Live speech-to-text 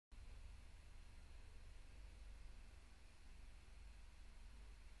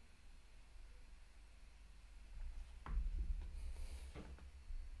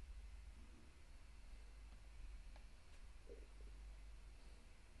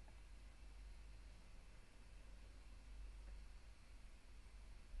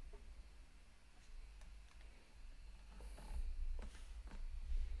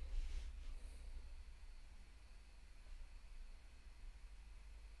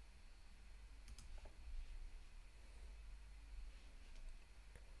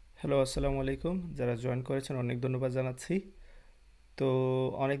Hello, আসসালামু আলাইকুম। যারা জয়েন করেছেন অনেক ধন্যবাদ জানাচ্ছি। তো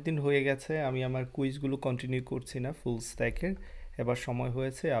অনেক দিন হয়ে গেছে আমি আমার কুইজগুলো কন্টিনিউ করছি না ফুল স্ট্যাকের। এবার সময়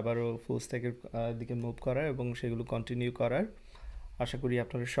হয়েছে আবারও ফুল স্ট্যাকের দিকে মুভ করার এবং সেগুলো কন্টিনিউ করার। আশা করি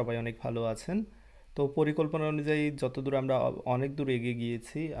আপনারা সবাই অনেক ভালো আছেন। তো পরিকল্পনা অনুযায়ী যতদূর আমরা অনেক দূর এগিয়ে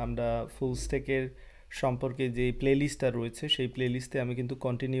গিয়েছি, আমরা ফুল স্ট্যাকের সম্পর্কে যে প্লেলিস্টটা রয়েছে সেই প্লেলিস্টে আমি কিন্তু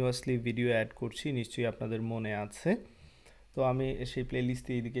কন্টিনিউয়াসলি ভিডিও অ্যাড করছি, নিশ্চয়ই আপনাদের মনে আছে। তো আমি সেই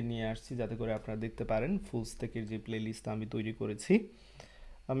প্লেলিস্টে এইদিকে নিয়ে আসছি যাতে করে আপনারা দেখতে পারেন ফুল স্ট্যাকের যে প্লেলিস্ট আমি তৈরি করেছি।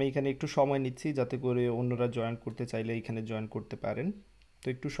 আমি এখানে একটু সময় নিচ্ছি যাতে করে অন্যরা জয়েন করতে চাইলে এখানে জয়েন করতে পারেন। তো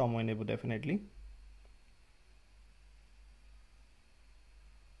একটু সময় নেব ডেফিনেটলি।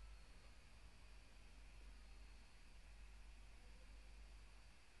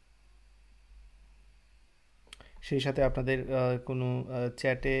 সেই সাথে আপনাদের কোনো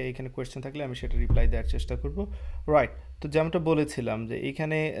চ্যাটে এখানে কোয়েশ্চেন থাকলে আমি সেটা রিপ্লাই দেওয়ার চেষ্টা করব। রাইট। তো যেমনটা বলেছিলাম যে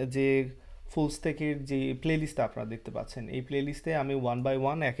এখানে যে ফুল স্ট্যাকের যে প্লেলিস্ট আপনারা দেখতে পাচ্ছেন, এই প্লেলিস্টে আমি ওয়ান বাই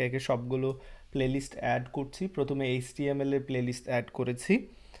ওয়ান একে একে সবগুলো প্লেলিস্ট অ্যাড করছি। প্রথমে এইচটিএমএল এর প্লেলিস্ট অ্যাড করেছি।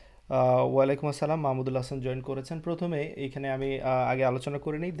 ওয়ালাইকুম আসসালাম, মাহমুদুল হাসান জয়েন করেছেন। প্রথমে এইখানে আমি আগে আলোচনা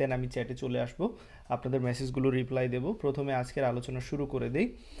করে নিই, দেন আমি চ্যাটে চলে আসব, আপনাদের মেসেজগুলো রিপ্লাই দেব। প্রথমে আজকের আলোচনা শুরু করে দিই।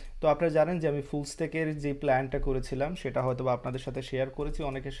 তো আপনারা জানেন যে আমি ফুল স্ট্যাকের যে প্ল্যানটা করেছিলাম সেটা হয়তো বা আপনাদের সাথে শেয়ার করেছি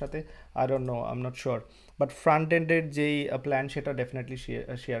অনেকের সাথে, I don't know, I am not sure. But front এন্ডের যেই প্ল্যান সেটা ডেফিনেটলি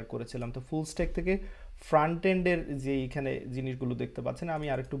শেয়ার করেছিলাম। তো ফুল স্ট্যাক থেকে ফ্রন্ট এন্ডের যে এইখানে জিনিসগুলো দেখতে পাচ্ছেন, আমি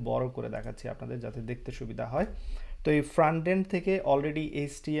আর একটু বড় করে দেখাচ্ছি আপনাদের যাতে দেখতে সুবিধা হয়। তো এই ফ্রন্ট এন্ড থেকে অলরেডি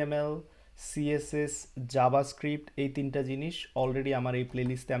এইচটিএমএল, সিএসএস, জাভাস্ক্রিপ্ট এই তিনটা জিনিস অলরেডি আমার এই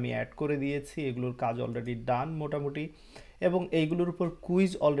প্লেলিস্টে আমি অ্যাড করে দিয়েছি। এগুলোর কাজ অলরেডি ডান মোটামুটি, এবং এইগুলোর উপর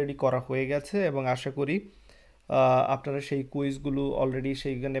কুইজ অলরেডি করা হয়ে গেছে এবং আশা করি আপনারা সেই কুইজগুলো অলরেডি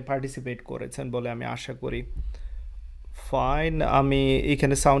সেইখানে পার্টিসিপেট করেছেন বলে আমি আশা করি। ফাইন, আমি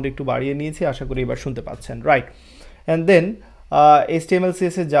এখানে সাউন্ড একটু বাড়িয়ে নিয়েছি, আশা করি এবার শুনতে পাচ্ছেন। Right. And then HTML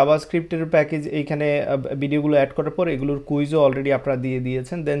CSS জাভাস্ক্রিপ্টের package এইখানে ভিডিওগুলো অ্যাড করার পর এগুলোর কুইজও অলরেডি আপনারা দিয়ে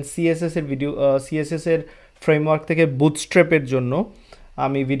দিয়েছেন। দেন সিএসএস এর ভিডিও, সিএসএস এর ফ্রেমওয়ার্ক থেকে বুটস্ট্র্যাপের জন্য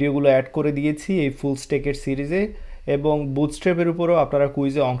আমি ভিডিওগুলো অ্যাড করে দিয়েছি এই ফুল স্ট্যাকের সিরিজে, এবং বুটস্ট্র্যাপের উপরও আপনারা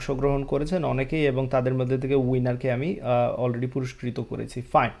কুইজে অংশগ্রহণ করেছেন অনেকেই, এবং তাদের মধ্যে থেকে উইনারকে আমি অলরেডি পুরস্কৃত করেছি।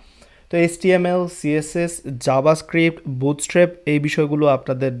 ফাইন। তো এইচটিএমএল, সিএসএস, জাভাস্ক্রিপ্ট, বুটস্ট্র্যাপ এই বিষয়গুলো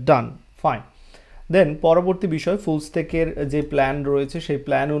আপনাদের ডান। ফাইন। দেন পরবর্তী বিষয়, ফুল স্ট্যাকের যে প্ল্যান রয়েছে সেই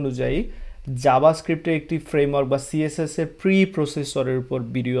প্ল্যান অনুযায়ী জাভাস্ক্রিপ্টের একটি ফ্রেমওয়ার্ক বা সিএসএস এর প্রি প্রসেসরের উপর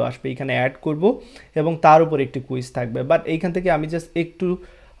ভিডিও আসবে, এখানে অ্যাড করব এবং তার উপর একটি কুইজ থাকবে। বাট এইখান থেকে আমি জাস্ট একটু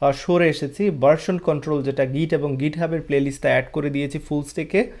সরে এসেছি, ভার্সন কন্ট্রোল যেটা গিট এবং গিটহাবের প্লেলিস্টে অ্যাড করে দিয়েছি ফুল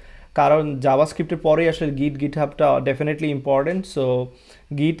স্ট্যাকে, কারণ জাভাস্ক্রিপ্টের পরেই আসলে গিটহাবটা ডেফিনেটলি ইম্পর্টেন্ট। সো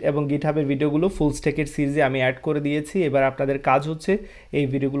গিট এবং গিটহাবের ভিডিওগুলো ফুল স্ট্যাকের সিরিজে আমি অ্যাড করে দিয়েছি। এবার আপনাদের কাজ হচ্ছে এই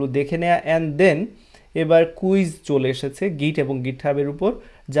ভিডিওগুলো দেখে নেওয়া, অ্যান্ড দেন এবার কুইজ চলে এসেছে গিট এবং গিটহাবের উপর।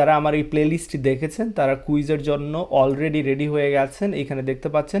 যারা আমার এই প্লেলিস্টটি দেখেছেন তারা কুইজের জন্য অলরেডি রেডি হয়ে গেছেন। এখানে দেখতে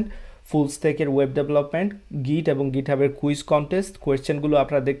পাচ্ছেন ফুল স্ট্যাকের ওয়েব ডেভেলপমেন্ট, গিট এবং গিটহাবের কুইজ কন্টেস্ট, কোয়েশ্চেনগুলো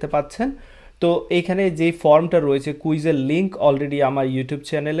আপনারা দেখতে পাচ্ছেন। তো এইখানে যে ফর্মটা রয়েছে, কুইজের লিঙ্ক অলরেডি আমার ইউটিউব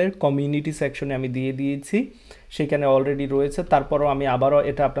চ্যানেলের কমিউনিটি সেকশনে আমি দিয়ে দিয়েছি, সেখানে অলরেডি রয়েছে। তারপরও আমি আবারও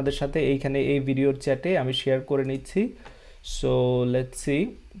এটা আপনাদের সাথে এইখানে এই ভিডিওর চ্যাটে আমি শেয়ার করে নিচ্ছি। So let's see.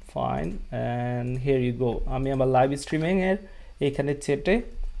 Fine, and here you go. আমি আমার লাইভ স্ট্রিমিংয়ের এইখানে চ্যাটে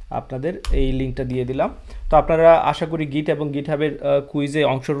আপনাদের এই লিঙ্কটা দিয়ে দিলাম। তো আপনারা আশা করি গিট এবং গিটহাবের কুইজে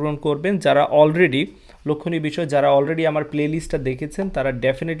অংশগ্রহণ করবেন। যারা অলরেডি, লক্ষণীয় বিষয়, যারা অলরেডি আমার প্লেলিস্টটা দেখেছেন তারা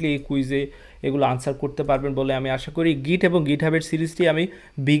ডেফিনেটলি এই কুইজে এগুলো আনসার করতে পারবেন বলে আমি আশা করি। গিট এবং গিটহাবের সিরিজটি আমি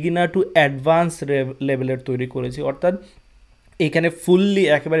বিগিনার টু অ্যাডভান্স লেভেলের তৈরি করেছি, অর্থাৎ এখানে ফুললি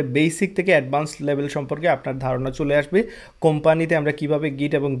একেবারে বেসিক থেকে অ্যাডভান্স লেভেল সম্পর্কে আপনার ধারণা চলে আসবে। কোম্পানিতে আমরা কিভাবে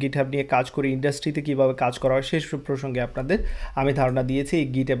গিট এবং গিটহাব নিয়ে কাজ করি, ইন্ডাস্ট্রিতে কিভাবে কাজ করা হয় সেই প্রসঙ্গে আপনাদের আমি ধারণা দিয়েছি এই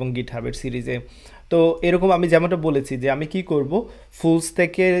গিট এবং গিটহাবের সিরিজে। তো এরকম আমি যেমনটা বলেছি যে আমি কি করব, ফুল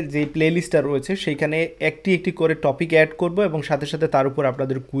স্ট্যাকের যে প্লেলিস্টটা রয়েছে সেইখানে একটি একটি করে টপিক অ্যাড করব এবং সাথে সাথে তার উপর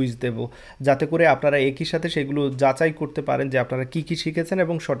আপনাদের কুইজ দেব, যাতে করে আপনারা একই সাথে সেগুলো যাচাই করতে পারেন যে আপনারা কী কী শিখেছেন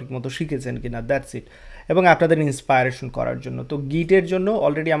এবং সঠিক মতো শিখেছেন কিনা, দ্যাটস ইট, এবং আপনাদের ইন্সপায়ারেশন করার জন্য। তো গিটের জন্য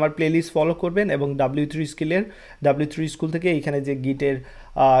অলরেডি আমার প্লেলিস্ট ফলো করবেন, এবং ডাব্লিউ থ্রি স্কুল থেকে এইখানে যে গিটের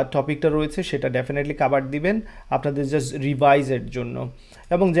টপিকটা রয়েছে সেটা ডেফিনেটলি কাভার দিবেন আপনাদের জাস্ট রিভাইজের জন্য।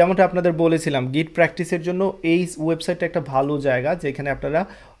 এবং যেমনটা আপনাদের বলেছিলাম, গিট প্র্যাকটিসের জন্য এই ওয়েবসাইটটা একটা ভালো জায়গা যেখানে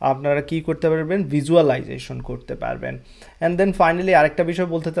আপনারা কী করতে পারবেন, ভিজুয়ালাইজেশন করতে পারবেন। অ্যান্ড দেন ফাইনালি আরেকটা বিষয়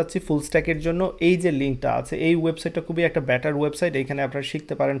বলতে চাচ্ছি, ফুল স্ট্যাকের জন্য এই যে লিঙ্কটা আছে, এই ওয়েবসাইটটা খুবই একটা বেটার ওয়েবসাইট। এখানে আপনারা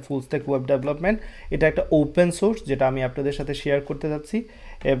শিখতে পারেন ফুল স্ট্যাক ওয়েব ডেভেলপমেন্ট। এটা একটা ওপেন সোর্স যেটা আমি আপনাদের সাথে শেয়ার করতে যাচ্ছি,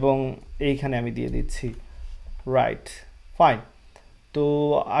 এবং এইখানে আমি দিয়ে দিচ্ছি। Right, fine. তো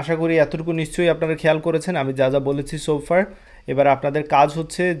আশা করি এতটুকু নিশ্চয়ই আপনারা খেয়াল করেছেন আমি যা যা বলেছি সোফার। এবার আপনাদের কাজ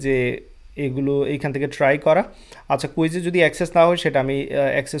হচ্ছে যে এগুলো এইখান থেকে ট্রাই করা। আচ্ছা, কুইজে যদি অ্যাক্সেস না হয় সেটা আমি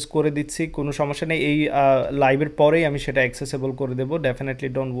অ্যাক্সেস করে দিচ্ছি, কোনো সমস্যা নেই। এই লাইভের পরেই আমি সেটা অ্যাক্সেসেবল করে দেবো, ডেফিনেটলি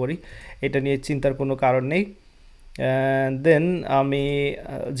ডোন্ট ওয়ারি, এটা নিয়ে চিন্তার কোনো কারণ নেই। দেন আমি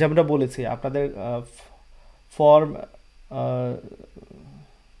যেমনটা বলেছি আপনাদের form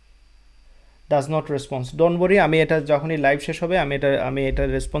does not response, don't worry, আমি এটা যখনই লাইভ শেষ হবে আমি এটা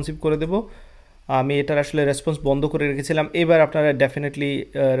রেসপন্সিভ করে দেবো। আমি এটার আসলে রেসপন্স বন্ধ করে রেখেছিলাম, এবার আপনারা ডেফিনেটলি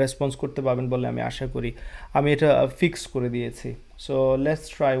রেসপন্স করতে পারবেন বলে আমি আশা করি। আমি এটা ফিক্স করে দিয়েছি। So let's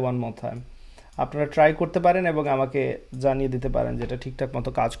try one more time. আপনারা ট্রাই করতে পারেন এবং আমাকে জানিয়ে দিতে পারেন যে এটা ঠিকঠাক মতো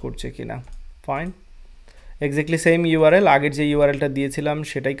কাজ করছে কি না। ফাইন, এক্স্যাক্টলি সেম ইউআরএল, আগের যে ইউআরএলটা দিয়েছিলাম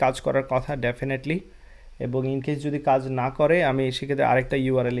সেটাই কাজ করার কথা ডেফিনেটলি। এবং ইনকেস যদি কাজ না করে আমি সেক্ষেত্রে আরেকটা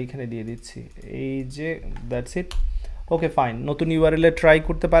ইউআরএল এখানে দিয়ে দিচ্ছি, এই যে দ্যাটস ইট। ওকে ফাইন, নতুন ইউআরএলে ট্রাই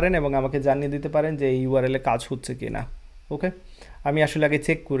করতে পারেন এবং আমাকে জানিয়ে দিতে পারেন যে এই ইউআরএলে কাজ হচ্ছে কি না। ওকে, আমি আসলে আগে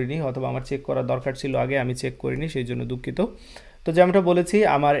চেক করিনি, অথবা আমার চেক করার দরকার ছিল আগে, আমি চেক করিনি, সেই জন্য দুঃখিত। তো যেমনটা বলেছি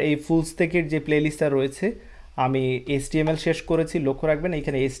আমার এই ফুল স্ট্যাকের যে প্লেলিস্টটা রয়েছে আমি HTML শেষ করেছি, লক্ষ্য রাখবেন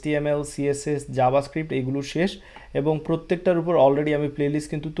এখানে HTML, CSS, জাভাস্ক্রিপ্ট এগুলো শেষ, এবং প্রত্যেকটার উপর অলরেডি আমি প্লেলিস্ট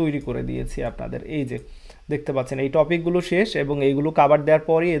কিন্তু তৈরি করে দিয়েছি আপনাদের। এই যে দেখতে পাচ্ছেন এই টপিকগুলো শেষ, এবং এইগুলো কাভার দেওয়ার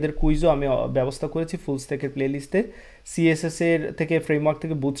পরেই এদের কুইজও আমি ব্যবস্থা করেছি ফুল স্ট্যাকের প্লেলিস্টে। CSS এর থেকে ফ্রেমওয়ার্ক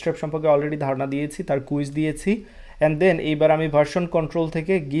থেকে বুটস্ট্র্যাপ সম্পর্কে অলরেডি ধারণা দিয়েছি, তার কুইজ দিয়েছি। অ্যান্ড দেন এইবার আমি ভার্সন কন্ট্রোল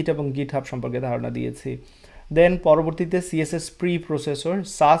থেকে গিট এবং GitHub সম্পর্কে ধারণা দিয়েছি। দেন পরবর্তীতে CSS প্রি প্রসেসর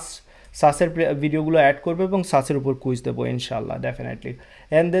সাসের ভিডিওগুলো অ্যাড করবো এবং সাসের উপর কুইজ দেবো ইনশাল্লাহ definitely.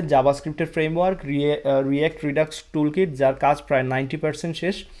 And then জাভাস্ক্রিপ্টের framework, react Redux toolkit, যার কাজ প্রায় 90%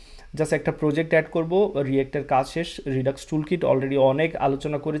 শেষ, জাস্ট একটা প্রজেক্ট অ্যাড করবো, রিয়্যাক্টের কাজ শেষ, রিডাক্স টুলকিট অলরেডি অনেক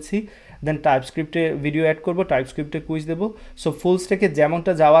আলোচনা করেছি। দেন টাইপস্ক্রিপ্টে ভিডিও অ্যাড করবো, টাইপস্ক্রিপ্টে কুইজ দেবো। সো ফুল স্ট্যাকে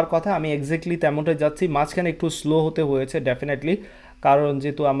যেমনটা যাওয়ার কথা আমি এক্স্যাক্টলি তেমনটাই যাচ্ছি, মাঝখানে একটু স্লো হতে হয়েছে ডেফিনেটলি, কারণ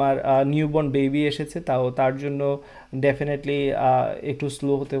যেহেতু আমার নিউবর্ন বেবি এসেছে, তার জন্য ডেফিনেটলি একটু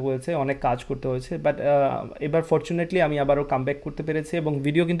স্লো হতে হয়েছে, অনেক কাজ করতে হয়েছে। বাট এবার ফর্চুনেটলি আমি আবারও কামব্যাক করতে পেরেছি এবং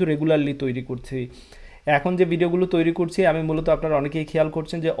ভিডিও কিন্তু রেগুলারলি তৈরি করছি। এখন যে ভিডিওগুলো তৈরি করছি আমি মূলত আপনারা অনেকেই খেয়াল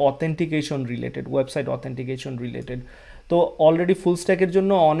করছেন যে authentication related, website authentication related. তো অলরেডি ফুল স্ট্যাকের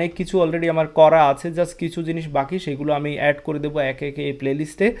জন্য অনেক কিছু অলরেডি আমার করা আছে, জাস্ট কিছু জিনিস বাকি, সেগুলো আমি অ্যাড করে দেবো একে একে এই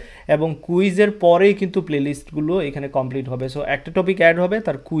প্লেলিস্টে, এবং কুইজের পরেই কিন্তু প্লেলিস্টগুলো এখানে কমপ্লিট হবে। সো একটা টপিক অ্যাড হবে,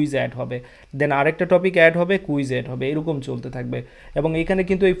 তার কুইজ অ্যাড হবে, দেন আরেকটা টপিক অ্যাড হবে, কুইজ অ্যাড হবে, এরকম চলতে থাকবে। এবং এখানে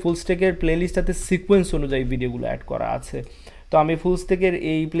কিন্তু এই ফুল স্ট্যাকের প্লেলিস্টটাতে সিকোয়েন্স অনুযায়ী ভিডিওগুলো অ্যাড করা আছে। তো আমি ফুল স্ট্যাকের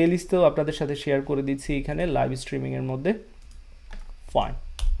এই প্লেলিস্টও আপনাদের সাথে শেয়ার করে দিচ্ছি এখানে লাইভ স্ট্রিমিংয়ের মধ্যে। Fine,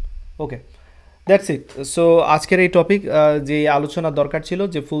 okay, that's it. So আজকের এই টপিক যে আলোচনা দরকার ছিল,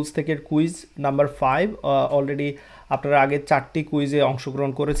 যে ফুল স্ট্যাকের কুইজ নাম্বার 5, অলরেডি আপনারা আগে 4টি কুইজে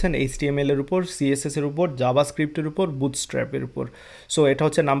অংশগ্রহণ করেছেন, HTML এর উপর, CSS এর উপর, জাভাস্ক্রিপ্টের উপর, বুটস্ট্র্যাপের উপর। সো এটা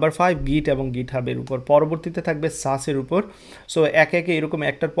হচ্ছে নাম্বার 5, গিট এবং গিটহাবের উপর। পরবর্তীতে থাকবে সাসের উপর। সো একে একে এরকম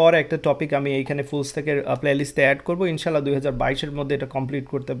একটার পর একটা টপিক আমি এইখানে ফুল স্ট্যাকের প্লেলিস্টে অ্যাড করবো ইনশাল্লাহ। 2022-এর মধ্যে এটা কমপ্লিট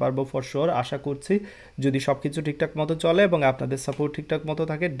করতে পারবো ফর শিওর, আশা করছি, যদি সব কিছু ঠিকঠাক মতো চলে এবং আপনাদের সাপোর্ট ঠিকঠাক মতো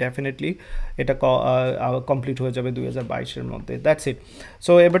থাকে, ডেফিনেটলি এটা কমপ্লিট হয়ে যাবে 2022-এর মধ্যে। That's it.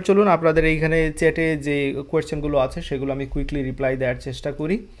 সো এবার চলুন আপনাদের এইখানে চ্যাটে যে কোয়েশ্চেনগুলো আছে সেগুলো আমি কুইকলি রিপ্লাই দেওয়ার চেষ্টা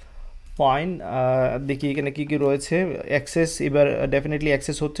করি। ফাইন, দেখি এখানে কী কী রয়েছে। অ্যাক্সেস এবার ডেফিনেটলি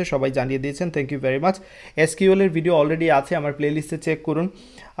অ্যাক্সেস হচ্ছে, সবাই জানিয়ে দিয়েছেন, thank you very much. এসকিউএলের video already আছে আমার প্লেলিস্টে, চেক করুন।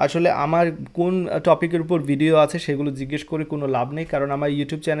 আসলে আমার কোন টপিকের উপর ভিডিও আছে সেগুলো জিজ্ঞেস করে কোনো লাভ নেই, কারণ আমার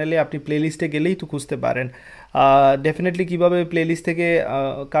ইউটিউব চ্যানেলে আপনি প্লেলিস্টে গেলেই তো খুঁজতে পারেন। ডেফিনেটলি কীভাবে প্লেলিস্ট থেকে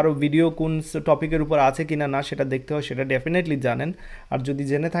কারো ভিডিও কোন টপিকের উপর আছে কি না সেটা দেখতে হয় সেটা ডেফিনেটলি জানেন, আর যদি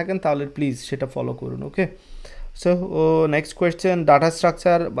জেনে থাকেন তাহলে প্লিজ সেটা ফলো করুন। ওকে, so next question, data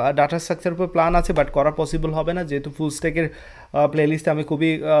structure উপর প্ল্যান আছে, বাট করা পসিবল হবে না, যেহেতু ফুল স্ট্যাকের প্লেলিস্টে আমি খুবই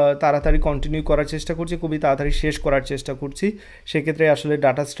তাড়াতাড়ি কন্টিনিউ করার চেষ্টা করছি, খুবই তাড়াতাড়ি শেষ করার চেষ্টা করছি, সেক্ষেত্রে আসলে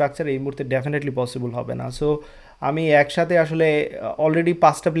ডাটা স্ট্রাকচার এই মুহূর্তে ডেফিনেটলি পসিবল হবে না। সো আমি একসাথে আসলে অলরেডি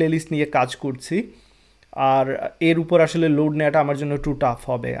 5টা প্লেলিস্ট নিয়ে কাজ করছি, আর এর উপর আসলে লোড নেওয়াটা আমার জন্য একটু টাফ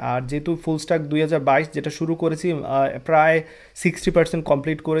হবে। আর যেহেতু ফুল স্ট্যাক 2022 যেটা শুরু করেছি প্রায় 60%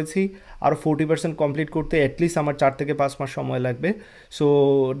 কমপ্লিট করেছি, আর 40% কমপ্লিট করতে অ্যাটলিস্ট আমার 4 থেকে 5 মাস সময় লাগবে। সো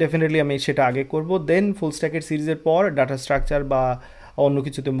ডেফিনেটলি আমি সেটা আগে করব, দেন ফুল স্ট্যাকের সিরিজের পর ডাটা স্ট্রাকচার বা অন্য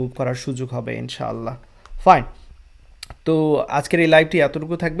কিছুতে মুভ করার সুযোগ হবে ইনশাআল্লাহ। ফাইন, তো আজকের এই লাইভটি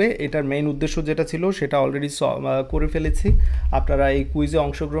এতটুকু থাকবে। এটার মেইন উদ্দেশ্য যেটা ছিল সেটা অলরেডি করে ফেলেছি। আপনারা এই কুইজে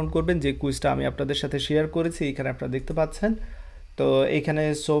অংশগ্রহণ করবেন, যে কুইজটা আমি আপনাদের সাথে শেয়ার করেছি এখানে আপনারা দেখতে পাচ্ছেন। তো এখানে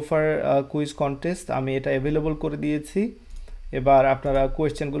সোফার কুইজ কন্টেস্ট আমি এটা অ্যাভেলেবল করে দিয়েছি, এবার আপনারা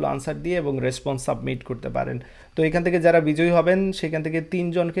কোয়েশ্চেনগুলো আনসার দিয়ে এবং রেসপন্স সাবমিট করতে পারেন। তো এখান থেকে যারা বিজয়ী হবেন সেখান থেকে 3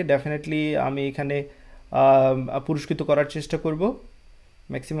 জনকে ডেফিনেটলি আমি এখানে পুরস্কৃত করার চেষ্টা করব।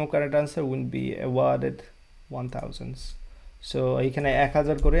 Maximum correct answer will be awarded 1000। So এইখানে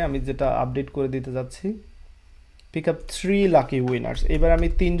 1000 করে আমি যেটা আপডেট করে দিতে যাচ্ছি, পিক আপ 3 লাকি উইনার্স। এবার আমি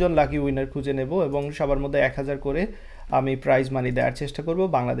 3 জন লাকি উইনার খুঁজে নেব এবং সবার মধ্যে 1000 করে আমি প্রাইজ মানি দেওয়ার চেষ্টা করব,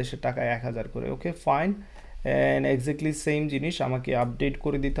 বাংলাদেশের টাকায় 1000 করে। Okay fine, and exactly same জিনিস আমাকে আপডেট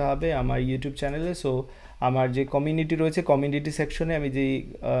করে দিতে হবে আমার ইউটিউব চ্যানেলে। সো আমার যে কমিউনিটি রয়েছে, কমিউনিটি সেকশনে আমি যেই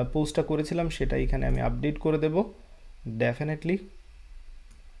পোস্টটা করেছিলাম সেটা এখানে আমি আপডেট করে দেব definitely.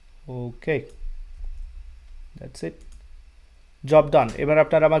 Okay, that's it, job ডান। এবার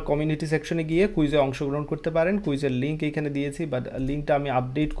আপনারা আমার কমিউনিটি সেকশনে গিয়ে কুইজে অংশগ্রহণ করতে পারেন। কুইজের লিঙ্ক এখানে দিয়েছি, বাট লিঙ্কটা আমি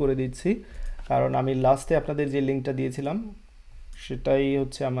আপডেট করে দিচ্ছি, কারণ আমি লাস্টে আপনাদের যে লিঙ্কটা দিয়েছিলাম সেটাই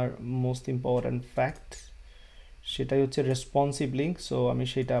হচ্ছে আমার মোস্ট ইম্পর্ট্যান্ট ফ্যাক্ট, সেটাই হচ্ছে রেসপন্সিভ লিঙ্ক। সো আমি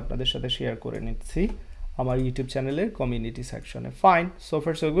সেটা আপনাদের সাথে শেয়ার করে নিচ্ছি আমার ইউটিউব চ্যানেলের কমিউনিটি সেকশনে। Fine, so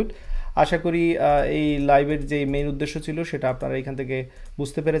far so good. আশা করি এই লাইভের যে মেইন উদ্দেশ্য ছিল সেটা আপনারা এখান থেকে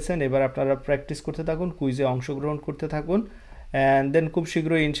বুঝতে পেরেছেন। এবার আপনারা প্র্যাকটিস করতে থাকুন, কুইজে অংশগ্রহণ করতে থাকুন, অ্যান্ড দেন খুব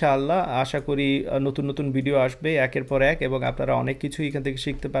শীঘ্রই ইনশাআল্লাহ আশা করি নতুন নতুন ভিডিও আসবে একের পর এক, এবং আপনারা অনেক কিছুই এখান থেকে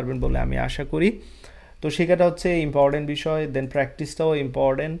শিখতে পারবেন বলে আমি আশা করি। তো শেখাটা হচ্ছে ইম্পর্টেন্ট বিষয়, দেন প্র্যাকটিসটাও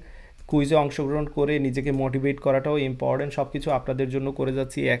ইম্পর্টেন্ট, কুইজে অংশগ্রহণ করে নিজেকে মোটিভেট করাটাও ইম্পর্টেন্ট। সব কিছু আপনাদের জন্য করে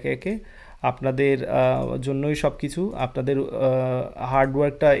যাচ্ছি একে একে, আপনাদের জন্যই সব কিছু। আপনাদের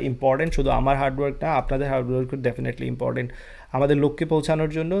হার্ডওয়ার্কটা ইম্পর্টেন্ট, শুধু আমার হার্ডওয়ার্ক না, আপনাদের হার্ডওয়ার্ক ডেফিনেটলি ইম্পর্টেন্ট আমাদের লক্ষ্যে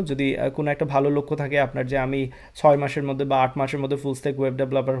পৌঁছানোর জন্য। যদি কোনো একটা ভালো লক্ষ্য থাকে আপনার, যে আমি 6 মাসের মধ্যে বা 8 মাসের মধ্যে ফুল স্ট্যাক ওয়েব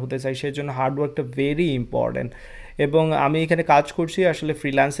ডেভেলপার হতে চাই, সেই জন্য হার্ডওয়ার্কটা ভেরি ইম্পর্টেন্ট। এবং আমি এখানে কাজ করছি আসলে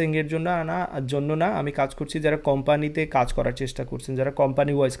ফ্রিল্যান্সিংয়ের জন্য না, আমি কাজ করছি যারা কোম্পানিতে কাজ করার চেষ্টা করছেন, যারা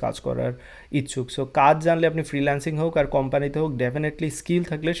কোম্পানি ওয়াইজ কাজ করার ইচ্ছুক। সো কাজ জানলে আপনি ফ্রিল্যান্সিং হোক আর কোম্পানিতে হোক, ডেফিনেটলি স্কিল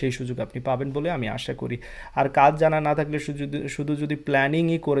থাকলে সেই সুযোগ আপনি পাবেন বলে আমি আশা করি। আর কাজ জানা না থাকলে শুধু যদি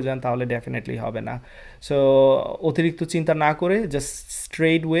প্ল্যানিংই করে যান তাহলে ডেফিনেটলি হবে না। সো অতিরিক্ত চিন্তা না করে জাস্ট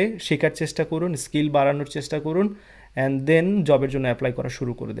স্ট্রেইট ওয়ে শেখার চেষ্টা করুন, স্কিল বাড়ানোর চেষ্টা করুন, অ্যান্ড দেন জবের জন্য অ্যাপ্লাই করা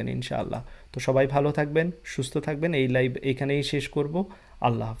শুরু করে দেন ইনশাআল্লাহ। তো সবাই ভালো থাকবেন, সুস্থ থাকবেন। এই লাইভ এখানেই শেষ করব।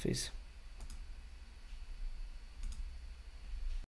 আল্লাহ হাফিজ।